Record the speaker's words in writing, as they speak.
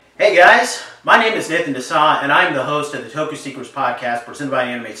guys, my name is Nathan Desai, and I'm the host of the Toku Secrets podcast presented by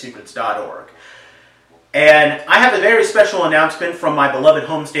AnimeSecrets.org. And I have a very special announcement from my beloved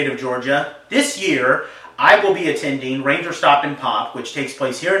home state of Georgia. This year, I will be attending Rangerstop and Pop, which takes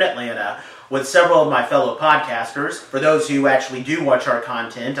place here in Atlanta, with several of my fellow podcasters. For those who actually do watch our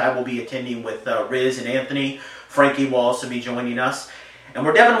content, I will be attending with Riz and Anthony. Frankie will also be joining us. And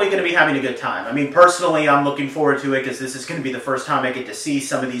we're definitely going to be having a good time. I mean, personally, I'm looking forward to it because this is going to be the first time I get to see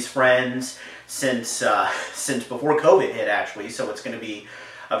some of these friends since before COVID hit, actually. So it's going to be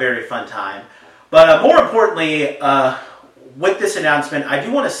a very fun time. But more importantly, with this announcement, I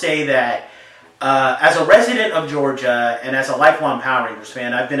do want to say that as a resident of Georgia and as a lifelong Power Rangers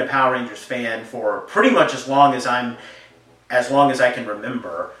fan, I've been a Power Rangers fan for pretty much as long as I can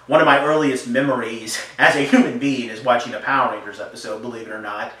remember. One of my earliest memories as a human being is watching a Power Rangers episode, believe it or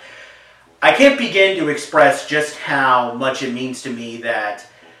not. I can't begin to express just how much it means to me that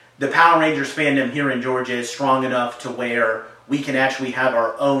the Power Rangers fandom here in Georgia is strong enough to where we can actually have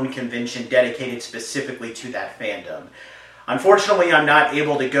our own convention dedicated specifically to that fandom. Unfortunately, I'm not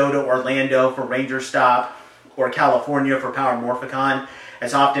able to go to Orlando for Rangerstop or California for Power Morphicon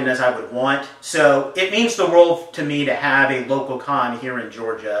as often as I would want. So it means the world to me to have a local con here in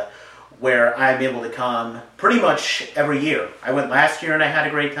Georgia where I'm able to come pretty much every year. I went last year and I had a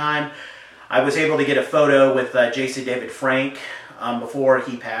great time. I was able to get a photo with Jason David Frank before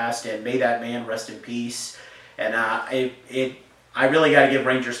he passed, and may that man rest in peace. And I really got to give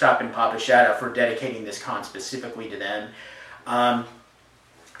Rangerstop and Pop a shout out for dedicating this con specifically to them.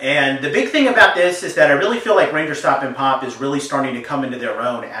 And the big thing about this is that I really feel like Rangerstop and Pop is really starting to come into their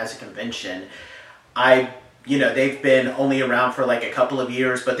own as a convention. They've been only around for like a couple of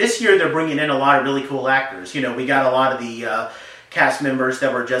years, but this year they're bringing in a lot of really cool actors. You know, we got a lot of the cast members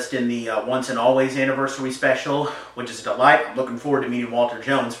that were just in the Once and Always anniversary special, which is a delight. I'm looking forward to meeting Walter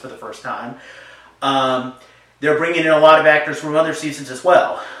Jones for the first time. They're bringing in a lot of actors from other seasons as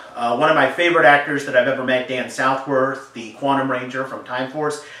well. One of my favorite actors that I've ever met, Dan Southworth, the Quantum Ranger from Time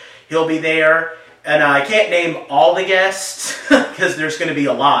Force, he'll be there. And I can't name all the guests because there's going to be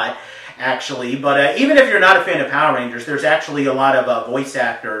a lot, actually. But even if you're not a fan of Power Rangers, there's actually a lot of voice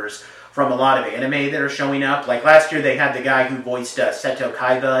actors from a lot of anime that are showing up. Like last year, they had the guy who voiced Seto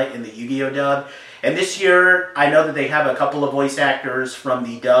Kaiba in the Yu-Gi-Oh dub. And this year, I know that they have a couple of voice actors from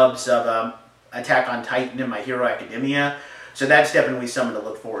the dubs of Attack on Titan and My Hero Academia. So that's definitely something to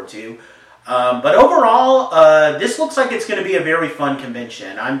look forward to. But overall, this looks like it's going to be a very fun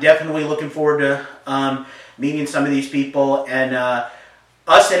convention. I'm definitely looking forward to meeting some of these people. And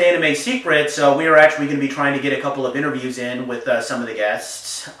us at Anime Secrets, we are actually going to be trying to get a couple of interviews in with some of the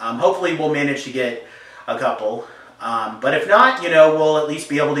guests. Hopefully we'll manage to get a couple. But if not, we'll at least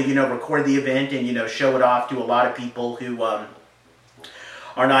be able to, record the event and, show it off to a lot of people who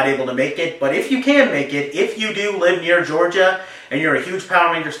are not able to make it. But if you can make it, if you do live near Georgia and you're a huge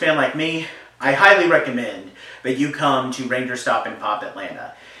Power Rangers fan like me, I highly recommend that you come to Rangerstop and Pop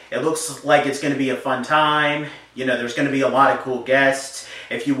Atlanta. It looks like it's going to be a fun time. There's going to be a lot of cool guests.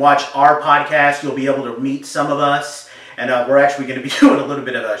 If you watch our podcast, you'll be able to meet some of us. And we're actually going to be doing a little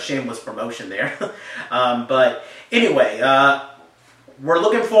bit of a shameless promotion there. But anyway, we're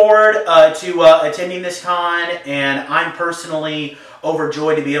looking forward to attending this con. And I'm personally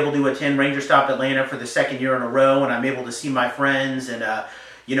overjoyed to be able to attend Rangerstop Atlanta for the second year in a row, and I'm able to see my friends and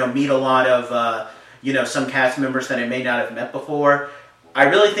meet a lot of some cast members that I may not have met before. I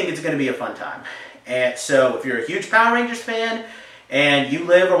really think it's going to be a fun time. And so if you're a huge Power Rangers fan and you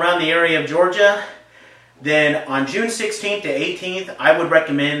live around the area of Georgia, then on June 16th to 18th, I would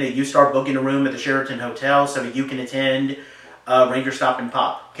recommend that you start booking a room at the Sheraton Hotel so that you can attend Rangerstop and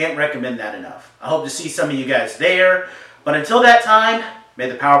Pop. Can't recommend that enough. I hope to see some of you guys there. But until that time, may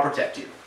the power protect you.